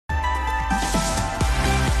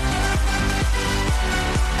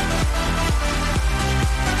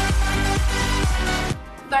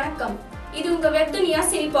வணக்கம். இது உங்க வெப் துனியா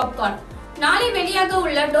சினி பாப்கார்ன். நாளை வெளியாக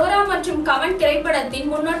உள்ள டோரா மற்றும் கவன் திரைப்படத்தின்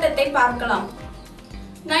முன்னோட்டத்தை பார்க்கலாம்.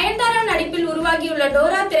 நயன்தாரா நடிப்பில் உருவாகியுள்ள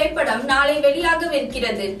டோரா திரைப்படம் நாளை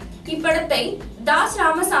வெளியாகவிருக்கிறது. இப்படத்தை தாஸ்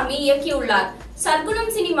ராமசாமி இயக்கியுள்ளார்.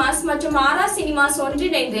 சர்க்குணம் சினிமாஸ் மற்றும் ஆரா சினிமாஸ்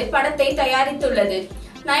ஒன்றிணைந்து படத்தை தயாரித்துள்ளது.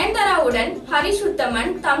 நயன்தாராவுடன் ஹரிஷ்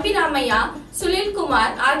உத்தமன், தம்பி ராமையா,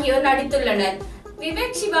 சுனில்குமார் ஆகியோர் நடித்துள்ளனர்.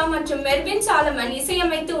 விவேக் சிவா மற்றும் மெர்வின் சாலமன்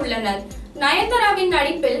இசையமைத்து உள்ளனர். நயன்தாராவின்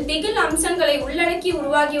நடிப்பில் திகில் அம்சங்களை உள்ளடக்கி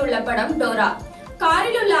உருவாகியுள்ள படம் டோரா.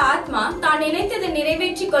 காரில் உள்ள ஆத்மா தான் நினைத்ததை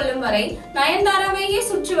நிறைவேற்றிக் கொள்ளும் வரை நயன்தாராவையே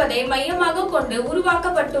சுற்றுவதை மையமாக கொண்டு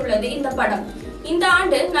உருவாக்கப்பட்டுள்ளது இந்த படம். இந்த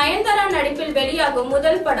ஆண்டு நயன்தாரா நடிப்பில் வெளியாகும்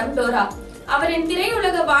முதல் படம் டோரா. அவரின்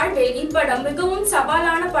திரையுலக வாழ்வில் இப்படம் மிகவும்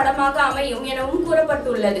சவாலான படமாக அமையும் எனவும்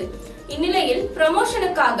கூறப்பட்டுள்ளது. இந்நிலையில்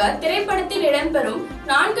ப்ரமோஷனுக்காக திரைப்படத்தில் இடம்பெறும்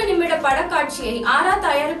 4 நிமிட படக்காட்சியை ஆரா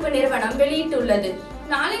தயாரிப்பு நிறுவனம் வெளியிட்டுள்ளது.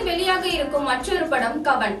 நாளை வெளியாக இருக்கும் மற்றொரு படம்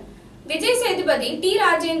கவன். விஜய் சேதுபதி, டி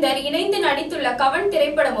ராஜேந்தர் இணைந்து நடித்துள்ள கவன்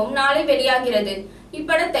திரைப்படமும் நாளை வெளியாகிறது.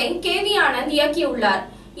 இப்படத்தை கேவி ஆனந்த் இயக்கியுள்ளார்.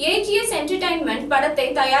 ஏஜிஎஸ் என்டர்டைன்மெண்ட் படத்தை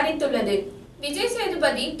தயாரித்துள்ளது. Vijay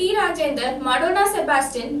Sethupathi, D Rajendar, Madonna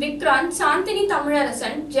Sebastian, Vikrant, Chandni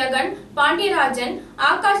Tamilarasan, Jagan, Pandiarajan,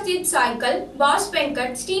 Akashdeep சாய்கல், pass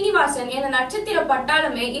Venkat, Srinivasan என நட்சத்திர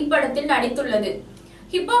பட்டாளமே இப்படத்தில் நடித்துள்ளது.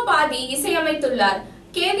 ஹிப்ஹாப் ஆதி இசையமைத்துள்ளார்.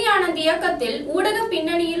 கேவி ஆனந்த் இயக்கத்தில் ஊடக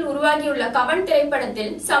பின்னணியில் உருவாகியுள்ள கவன்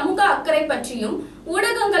திரைப்படத்தில் சமூக அக்கறை பற்றியும்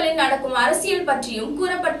ஊடகங்களில் நடக்கும் அரசியல் பற்றியும்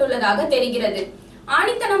கூறப்பட்டுள்ளதாக தெரிகிறது.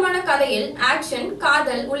 ஆணித்தனமான கதையில் ஆக்ஷன்,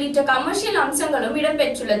 காதல் உள்ளிட்ட கமர்ஷியல் அம்சங்களும்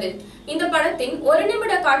இடம்பெற்றுள்ளது. இந்த படத்தின் 1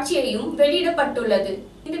 நிமிட காட்சியையும் வெளியிடப்பட்டுள்ளது.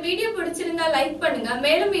 இந்த வீடியோ பிடிச்சிருந்தா லைக் பண்ணுங்க.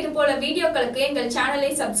 மேலும் இது போல வீடியோக்களுக்கு எங்கள்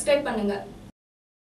சேனலை சப்ஸ்கிரைப் பண்ணுங்க.